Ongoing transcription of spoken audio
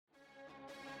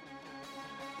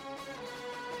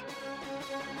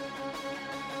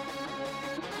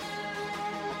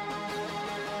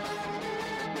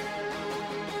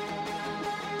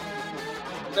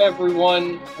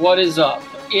Everyone, what is up?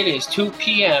 It is 2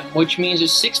 p.m., which means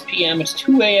it's 6 p.m., it's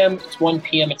 2 a.m., it's 1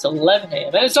 p.m., it's 11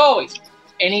 a.m. And as always,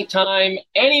 anytime,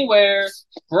 anywhere,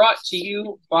 brought to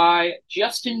you by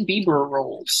Justin Bieber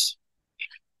rolls,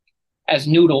 as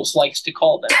Noodles likes to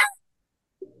call them.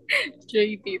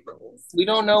 JB rules. We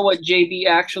don't know what JB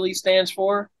actually stands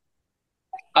for.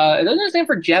 Doesn't it stand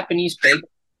for Japanese bagel?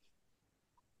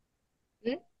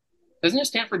 Hmm? Doesn't it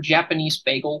stand for Japanese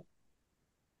bagel?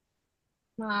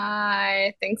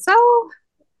 I think so.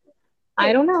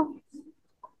 I don't know.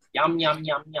 Yum, yum,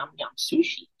 yum, yum, yum.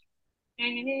 Sushi.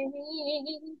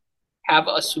 Have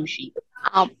a sushi.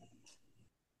 Um,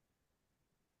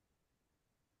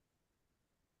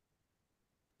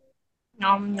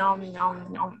 Nom nom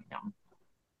nom nom nom.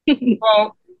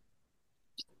 Well,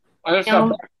 I just got Nom.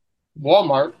 back from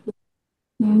Walmart.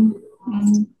 Mm,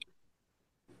 mm,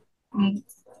 mm,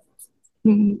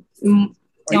 mm, mm.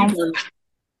 Are you Nom done?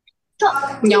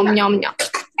 nom nom nom.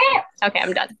 Okay,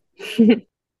 I'm done.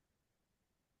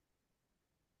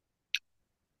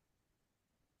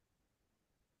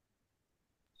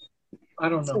 I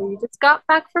don't So know. we just got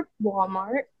back from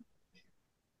Walmart.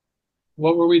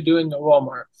 What were we doing at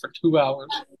Walmart for 2 hours?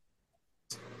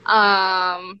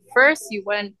 First you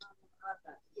went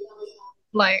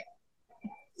like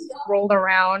rolled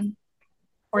around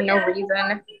for no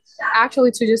reason.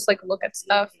 Actually, to just like look at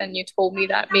stuff, and you told me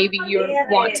that maybe you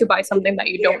want to buy something that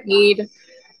you don't need,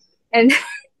 and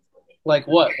Like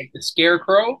what? Like the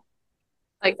scarecrow?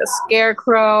 like the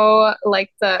scarecrow,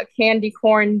 like the candy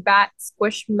corn bat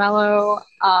squishmallow.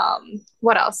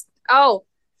 What else? Oh,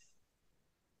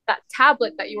 that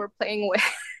tablet that you were playing with.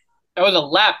 That was a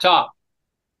laptop.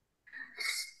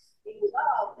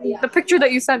 The picture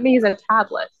that you sent me is a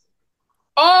tablet.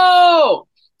 Oh!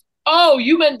 Oh,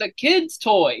 you meant the kid's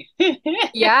toy.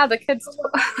 Yeah, the kids.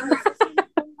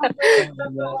 Oh my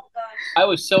God. I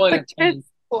was so The kids entertained.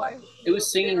 toy. It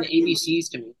was singing the ABCs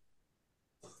to me.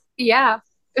 Yeah,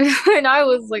 and I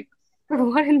was like,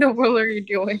 "What in the world are you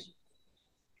doing?"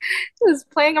 Just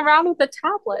playing around with the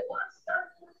tablet.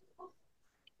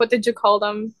 What did you call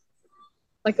them?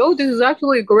 Like, oh, this is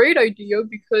actually a great idea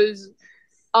because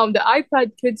the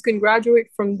iPad kids can graduate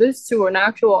from this to an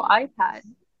actual iPad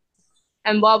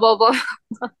and blah blah blah.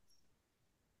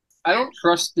 I don't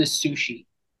trust this sushi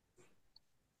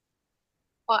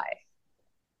Why?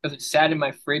 because it sat in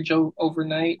my fridge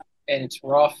overnight and it's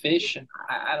raw fish and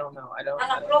I don't know. I don't.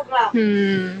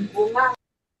 Hmm.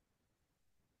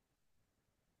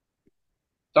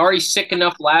 It's already sick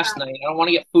enough last night. I don't want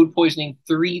to get food poisoning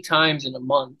 3 times in a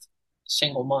month,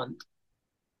 single month.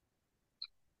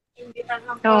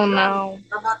 Oh no.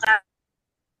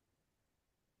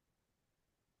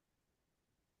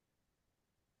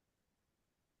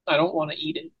 I don't want to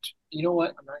eat it. You know what?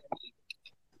 I'm not gonna eat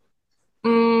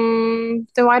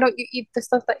Then why don't you eat the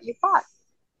stuff that you bought? it.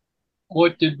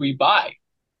 What did we buy?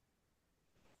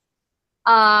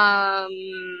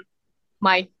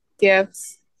 My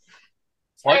gifts,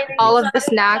 What? all of the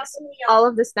snacks, all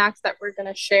of the snacks that we're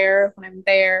gonna share when I'm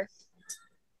there,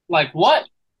 Like what?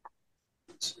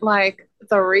 like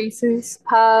the Reese's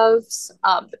Puffs,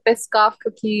 the Biscoff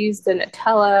cookies, the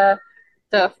Nutella,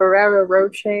 the Ferrero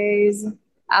Rochers, the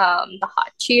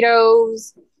hot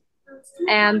Cheetos,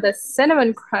 and the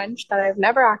cinnamon crunch that I've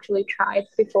never actually tried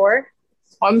before.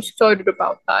 I'm excited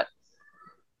about that.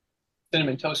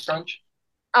 Cinnamon Toast Crunch.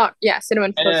 Oh yeah,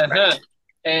 cinnamon toast Uh-huh. crunch.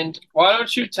 And why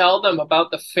don't you tell them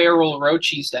about the feral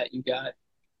roaches that you got?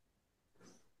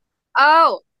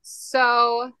 Oh,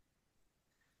 so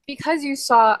because you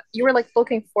were like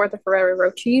looking for the Ferrero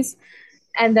Rochers,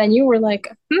 and then you were like,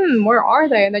 where are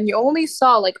they? And then you only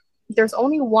saw like there's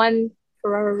only one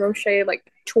Ferrero Rocher,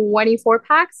 like 24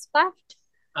 packs left.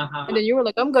 And Uh-huh. then you were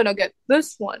like, I'm gonna get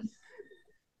this one.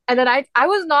 And then I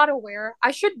was not aware.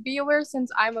 I should be aware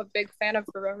since I'm a big fan of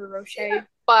Ferrero Rocher,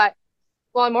 but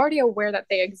well, I'm already aware that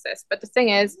they exist. But the thing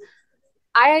is,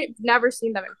 I've never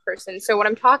seen them in person. So what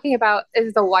I'm talking about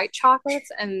is the white chocolates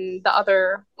and the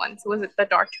other ones. Was it the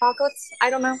dark chocolates? I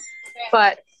don't know.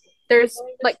 But there's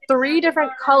like three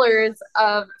different colors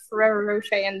of Ferrero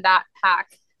Rocher in that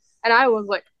pack. And I was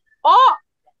like, oh,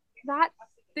 that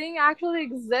thing actually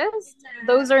exists.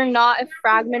 Those are not a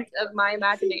fragment of my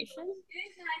imagination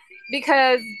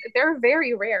because they're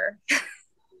very rare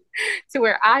to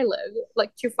where I live,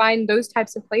 like to find those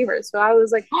types of flavors. So I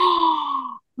was like,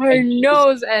 oh, my And he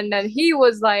was nose. And then he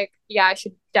was like, yeah, I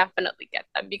should definitely get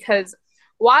them because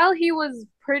while he was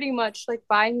pretty much like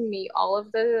buying me all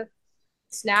of the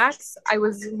snacks, I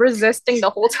was resisting the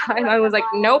whole time. I was like,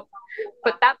 nope,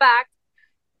 put that back.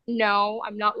 No,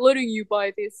 I'm not letting you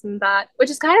buy this and that, which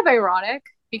is kind of ironic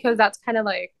because that's kind of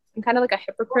like I'm kind of like a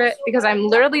hypocrite because I'm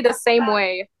literally the same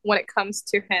way when it comes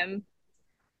to him.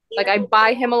 Like I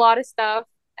buy him a lot of stuff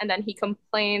and then he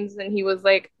complains and he was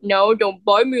like, "No, don't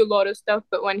buy me a lot of stuff."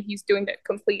 But when he's doing the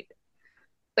complete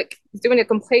like he's doing the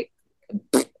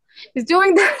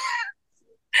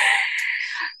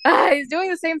he's doing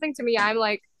the same thing to me. I'm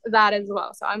like that as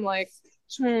well. So I'm like,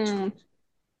 hmm,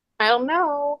 I don't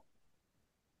know.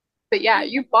 But yeah,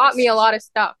 you bought me a lot of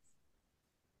stuff.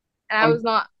 And I Um, was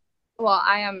not, well,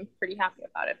 I am pretty happy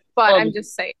about it. But well, I'm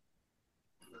just saying,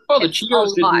 well, it's a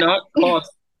lot.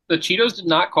 The Cheetos did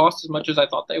not cost as much as I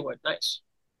thought they would. Nice.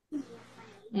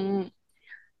 Mm. And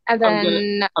I'm gonna,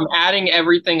 then, I'm adding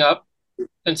everything up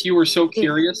since you were so mm,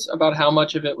 curious about how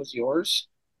much of it was yours,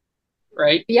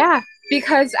 right? yeah,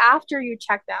 because after you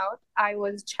checked out, I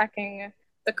was checking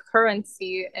the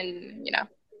currency in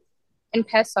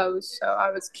pesos. So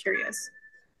I was curious.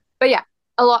 But yeah,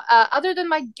 a lot, other than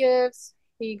my gifts,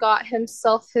 he got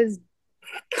himself his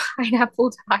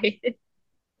pineapple diet.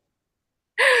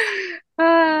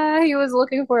 He was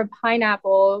looking for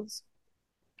pineapples,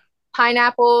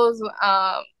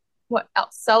 what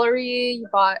else? Celery. You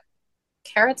bought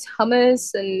carrots,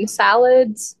 hummus, and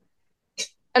salads,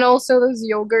 and also those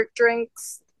yogurt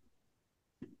drinks.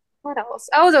 What else?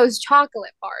 Oh, those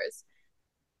chocolate bars.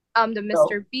 The So,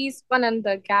 Mr. Beast one and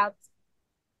the Gatsby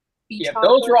yeah,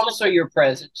 those are chocolates. also your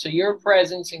presents. So your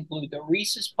presents include the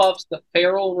Reese's Puffs, the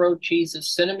Ferrero Rochers, the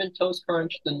Cinnamon Toast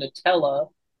Crunch, the Nutella,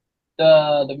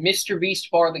 the Mr. Beast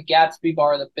bar, the Gatsby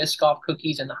bar, the Biscoff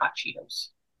cookies, and the hot Cheetos.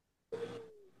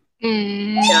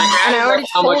 And I And I added up already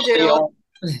how much told they you all.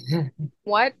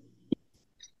 what.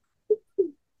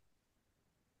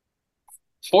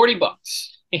 40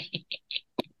 bucks.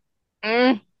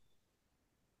 Mm.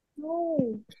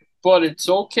 No. But it's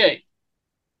okay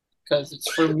because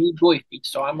it's for me, Goify,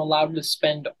 so I'm allowed to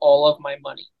spend all of my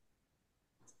money.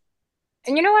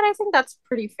 And you know what? I think that's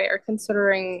pretty fair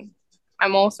considering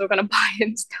I'm also gonna buy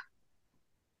him stuff.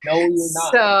 No, you're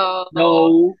not. So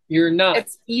No, you're not.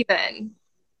 it's even.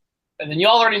 And then you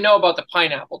already know about the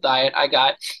pineapple diet. I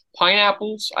got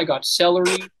pineapples, I got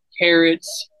celery,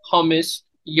 carrots, hummus,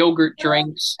 yogurt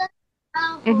drinks.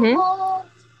 Mm-hmm.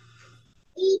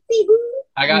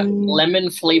 I got Mm.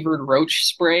 lemon flavored roach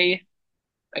spray.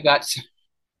 I got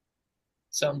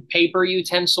some paper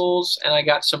utensils, and I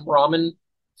got some ramen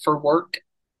for work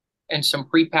and some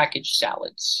prepackaged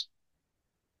salads.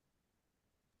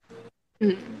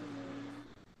 Mm.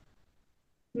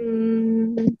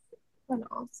 Mm. What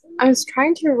else? I was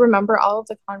trying to remember all of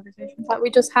the conversations that we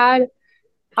just had.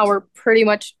 How we're pretty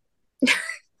much.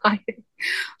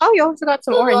 Oh, you also got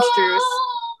some orange juice.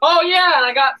 Oh yeah, and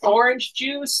I got orange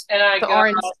juice, and I The got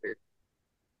orange juice.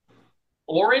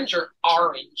 orange or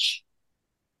orange.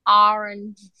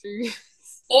 Orange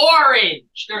juice.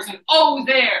 Orange. There's an O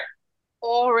there.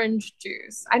 Orange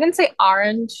juice. I didn't say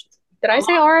orange. Did I A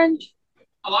say lot, orange?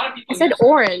 a lot of I people here said say,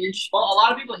 orange. well, a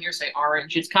lot of people here say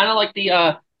orange. It's kind of like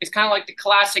the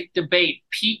classic debate: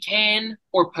 pecan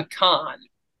or pecan.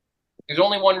 There's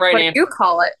only one right What do you answer.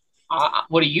 call it?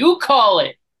 What do you call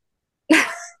it?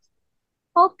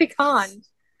 Called pecan.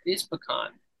 It is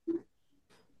pecan.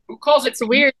 Who calls it It's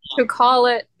weird pecan? to call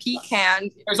it pecan.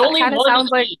 There's That only kind of one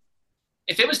sounds like E.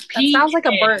 If it was that sounds like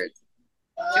a pecan, bird.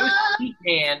 if it was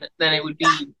pecan, then it would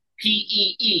be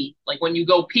P-E-E. Like when you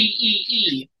go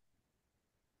P-E-E.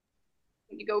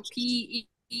 You go P-E.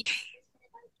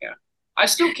 Yeah. I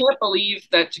still can't believe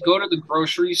that to go to the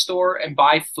grocery store and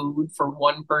buy food for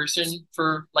one person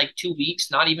for like 2 weeks,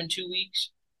 not even 2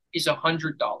 weeks, is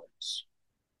 $100.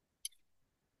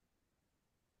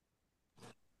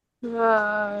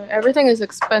 Everything is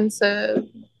expensive.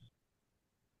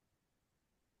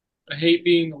 I hate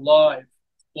being alive.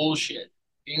 Bullshit.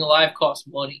 Being alive costs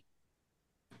money.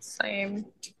 Same.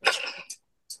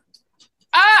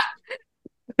 Ah!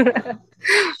 I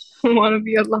want to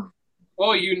be alone.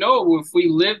 Well, if we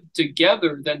lived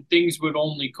together, then things would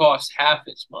only cost half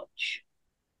as much.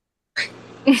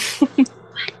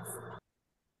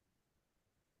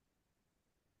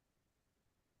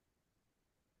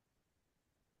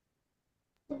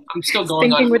 I'm still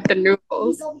going on Thinking with the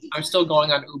noodles. I'm still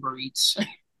going on Uber Eats.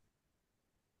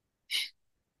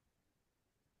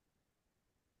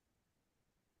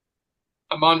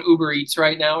 I'm on Uber Eats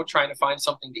right now trying to find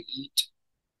something to eat.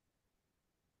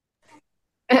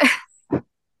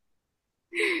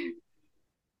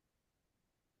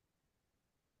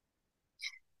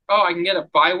 Oh, I can get a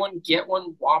buy one, get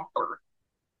one Whopper.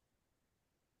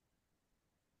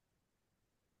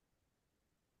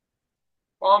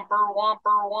 Whopper,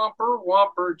 Whopper, Whopper,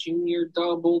 Whopper, Junior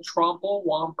Double Trumple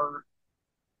Whopper.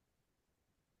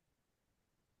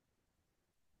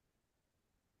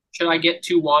 Should I get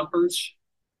two Whoppers?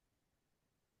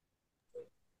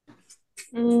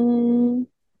 Mm,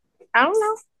 I don't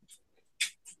know.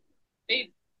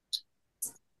 Hey,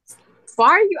 Why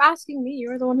are you asking me?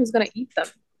 You're the one who's gonna eat them.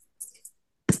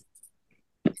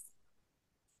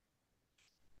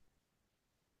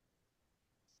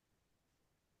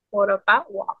 What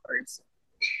about Whoppers?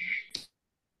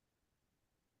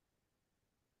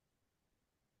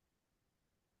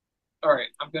 all right,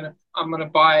 I'm gonna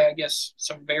buy, I guess,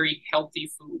 some very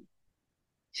healthy food.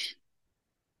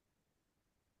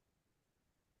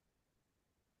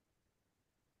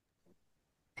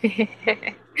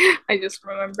 I just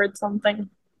remembered something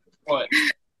What?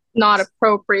 not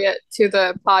appropriate to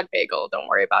the pod bagel. Don't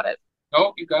worry about it.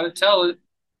 Nope, you gotta tell it.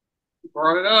 You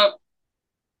brought it up,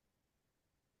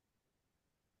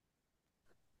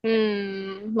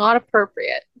 Not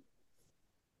appropriate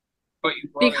but you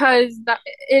brought it up. because that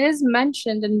it is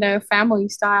mentioned in the family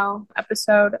style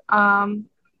episode.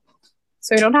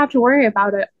 So you don't have to worry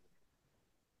about it.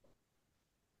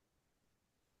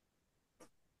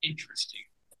 Interesting.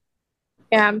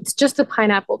 Yeah, it's just a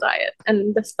pineapple diet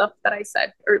and the stuff that I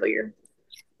said earlier.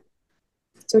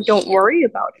 So don't worry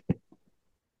about it.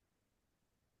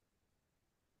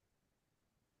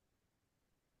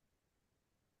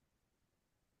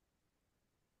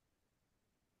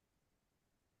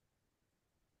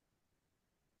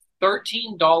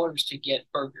 $13 to get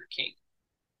Burger King,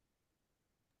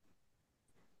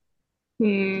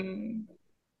 Hmm.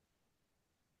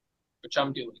 which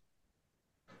I'm doing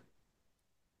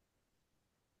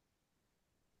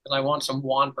because I want some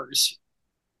Whoppers.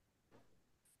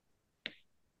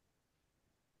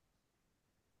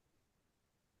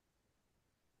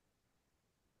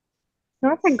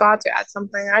 I forgot to add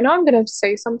something. I know I'm gonna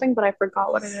say something, but I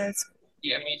forgot what it is.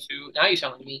 Yeah, me too. Now you're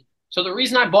telling me. So the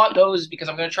reason I bought those is because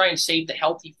I'm gonna try and save the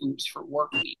healthy foods for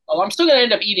work week. Oh, I'm still gonna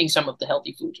end up eating some of the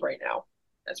healthy foods right now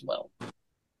as well.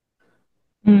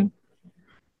 Hmm.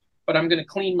 But I'm gonna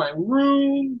clean my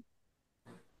room.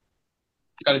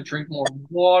 Got to drink more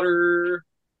water.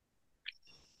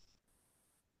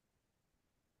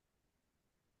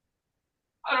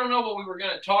 I don't know what we were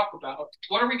gonna talk about.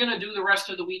 What are we gonna do the rest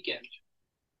of the weekend?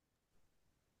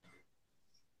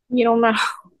 You don't know.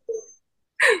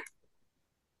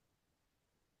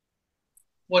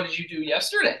 What did you do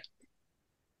yesterday?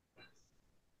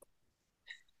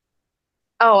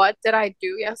 Oh, what did I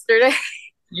do yesterday?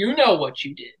 You know what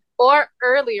you did. Or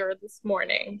earlier this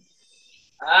morning?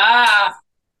 Ah,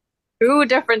 Two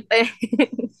different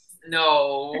things.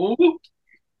 no. You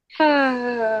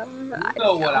I know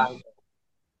don't what know. I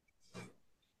know.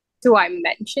 Do I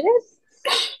mention it?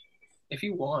 If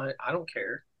you want, I don't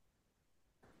care.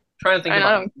 Trying to think And I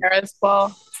about don't care as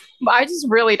well. But I just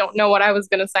really don't know what I was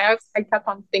gonna say. I kept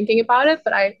on thinking about it,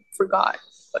 but I forgot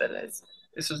what it is.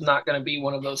 this is not going to be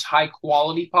one of those high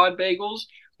quality pod bagels.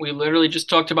 We literally just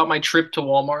talked about my trip to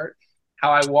Walmart,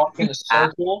 how I walked in a Ah,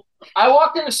 circle. I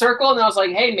walked in a circle and I was like,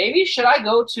 "Hey, maybe should I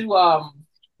go to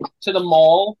the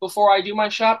mall before I do my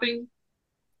shopping?"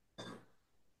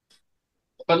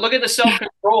 But look at the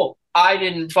self-control. I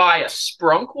didn't buy a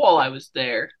sprunk while I was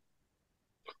there.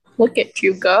 look at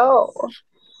you go.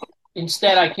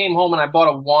 Instead, I came home and I bought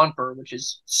a Whopper, which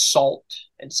is salt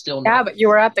and still Yeah, not. but you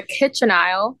were at the kitchen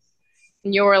aisle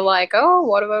and you were like, "Oh,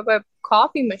 what if I buy a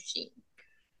coffee machine?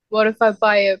 What if I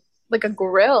buy a like a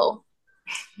grill?"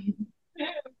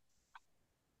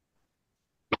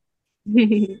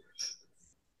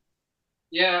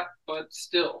 Yeah, but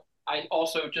still, I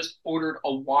also just ordered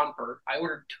a Whopper. I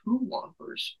ordered two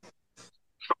Whoppers,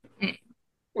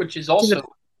 which is She's a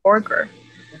also burger.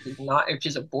 which is not which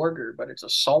is a burger, but it's a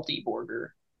salty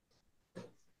burger.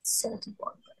 Salty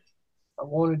burger. I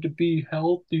wanted to be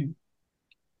healthy.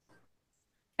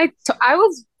 I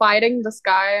was fighting this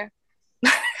guy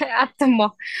at the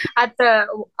mall, at the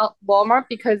Walmart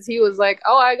because he was like,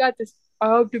 "Oh, I got this.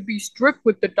 I have to be strict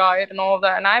with the diet and all of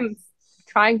that." And I'm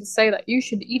trying to say that you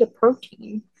should eat a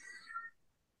protein.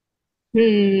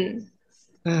 Hmm.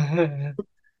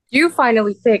 You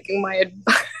finally taking my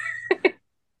advice.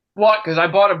 What? Because I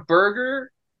bought a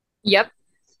burger. Yep.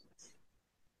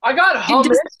 I got You hummus.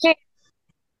 just can't.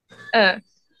 Uh,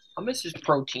 Hummus is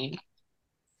protein.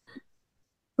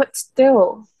 but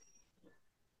still,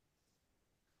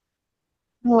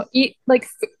 well,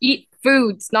 eat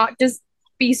foods, not just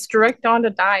be strict on the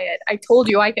diet. I told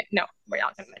you I can. No, we're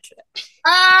not gonna mention it.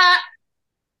 Ah!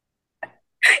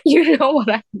 You know what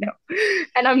I know.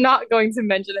 And I'm not going to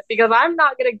mention it because I'm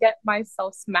not going to get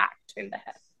myself smacked in the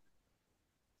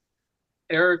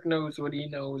Eric knows what he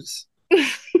knows. head.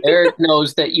 Eric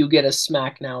knows that you get a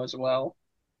smack now as well.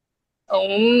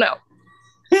 Oh no.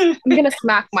 I'm going to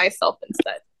smack myself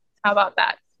instead. How about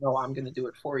that? No, I'm gonna do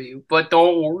it for you. But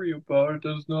don't worry about it.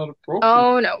 That's not appropriate.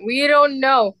 Oh no, we don't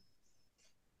know.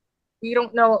 We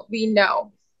don't know what we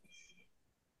know.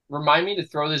 Remind me to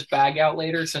throw this bag out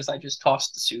later since I just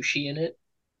tossed the sushi in it.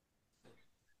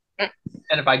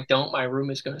 And if I don't, my room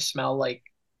is gonna smell like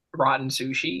rotten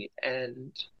sushi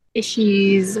and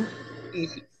Issues.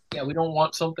 yeah, we don't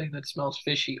want something that smells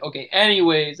fishy. Okay,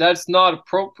 anyways, that's not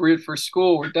appropriate for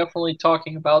school. We're definitely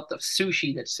talking about the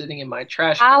sushi that's sitting in my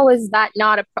trash can. How is that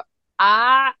not a pro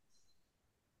ah,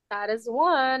 that is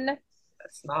one.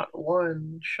 That's not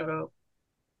one. Shut up.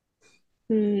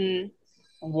 Hmm.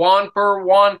 Whomper,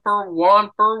 Whomper,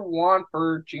 Whomper,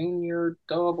 Whomper, Junior,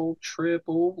 double,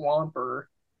 triple, Whomper.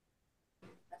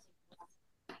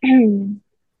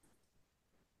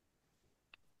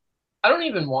 I don't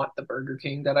even want the Burger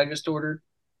King that I just ordered.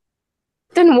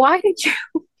 Then why did you?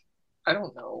 I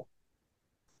don't know.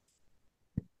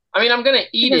 I mean, I'm gonna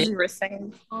eat Because it. you were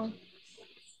saying, oh,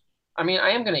 I mean, I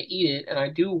am gonna eat it, and I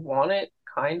do want it,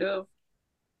 kind of.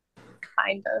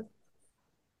 kind of.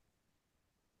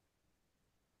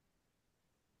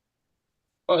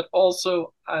 But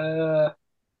also, I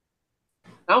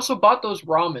also bought those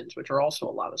ramens, which are also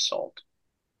a lot of salt.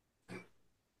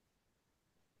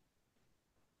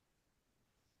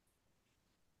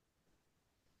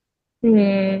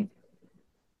 Hmm.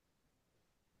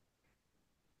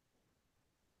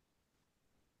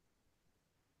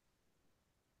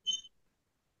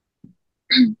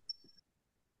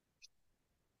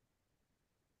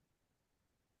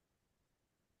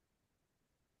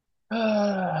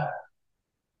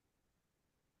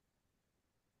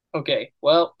 Okay,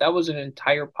 well, that was an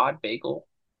entire pod bagel,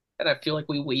 and I feel like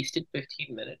we wasted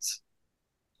 15 minutes.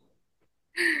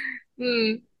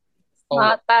 Hmm. Oh, well,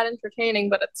 Not that entertaining,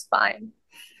 but it's fine.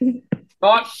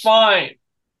 not fine.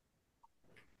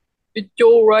 It's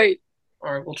all right.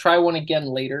 All right, we'll try one again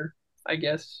later, I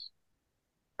guess.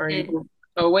 Are Hmm. you?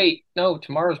 Oh, wait, no,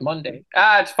 tomorrow's Monday.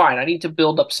 Ah, it's fine. I need to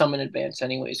build up some in advance,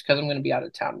 anyways, because I'm going to be out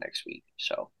of town next week.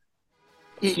 So,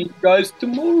 see Hmm. you guys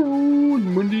tomorrow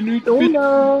on Monday Night Oh Fit.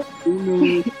 no. Oh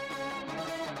no.